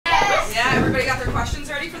Everybody got their questions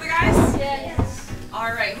ready for the guys? Yes.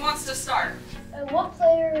 All right, who wants to start? What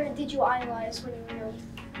player did you idolize when you were young?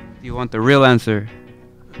 You want the real answer?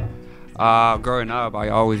 Growing up, I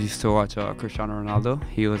always used to watch Cristiano Ronaldo.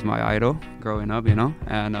 He was my idol growing up, you know,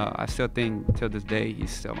 and I still think till this day he's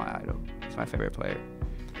still my idol. He's my favorite player.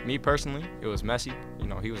 Me personally, it was Messi. You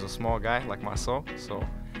know, he was a small guy like myself, so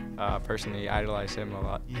personally I idolize him a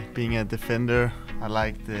lot. Being a defender, I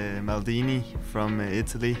liked Maldini from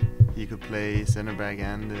Italy. He could play center back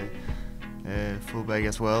and fullback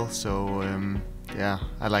as well, so yeah,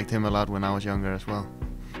 I liked him a lot when I was younger as well.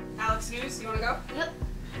 Alex News, you want to go? Yep.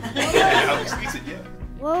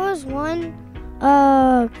 What was one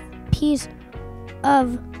piece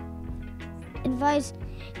of advice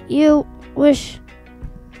you wish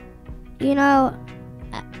you know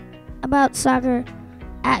about soccer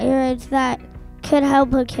at your age that could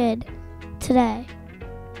help a kid today?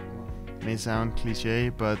 It may sound cliche,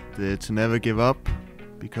 but to never give up,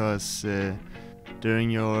 because during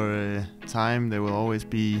your time there will always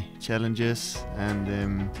be challenges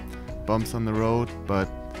and bumps on the road, but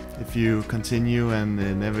if you continue and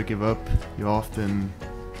never give up, you often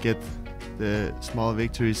get the small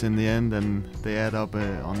victories in the end, and they add up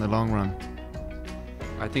on the long run.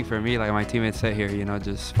 I think for me, like my teammates say here, you know,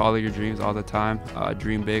 just follow your dreams all the time.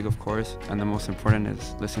 Dream big, of course, and the most important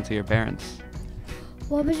is listen to your parents.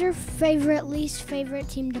 What was your least favorite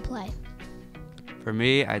team to play? For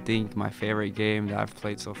me, I think my favorite game that I've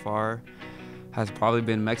played so far has probably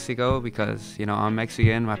been Mexico, because you know I'm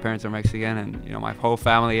Mexican, my parents are Mexican, and you know my whole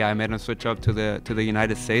family, I made them switch up to the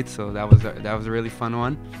United States, so that was a really fun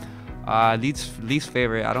one. Least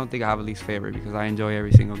favorite, I don't think I have a least favorite because I enjoy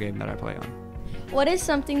every single game that I play on. What is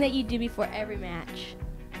something that you do before every match?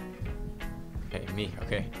 Okay, me,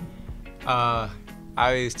 okay. I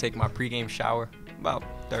always take my pregame shower, about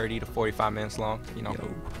 30 to 45 minutes long, you know.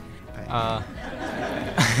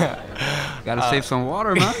 Gotta save some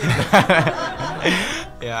water, man.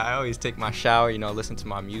 Yeah, I always take my shower, you know, listen to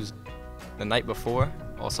my music the night before.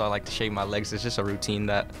 Also, I like to shave my legs. It's just a routine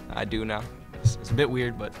that I do now. It's a bit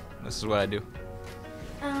weird, but this is what I do.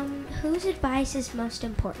 Whose advice is most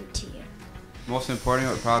important to you? Most important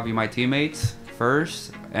would probably be my teammates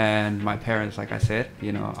first, and my parents. Like I said,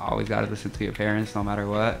 you know, I always gotta listen to your parents no matter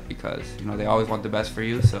what, because you know they always want the best for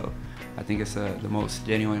you. So I think it's the most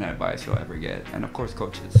genuine advice you'll ever get, and of course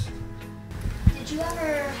coaches. Did you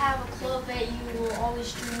ever have a club that you will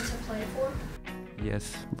always dream to play for?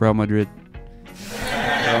 Yes, Real Madrid.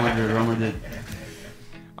 Real Madrid.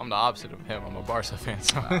 I'm the opposite of him. I'm a Barca fan,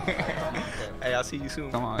 so. Hey, I'll see you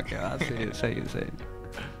soon. Come on, okay, I'll say it.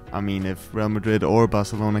 I mean, if Real Madrid or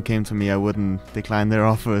Barcelona came to me, I wouldn't decline their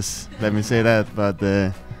offers, let me say that, but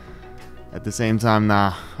at the same time,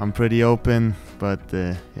 nah, I'm pretty open, but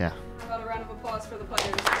yeah. How about a round of applause for the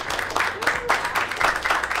players?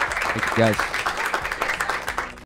 Thank you guys.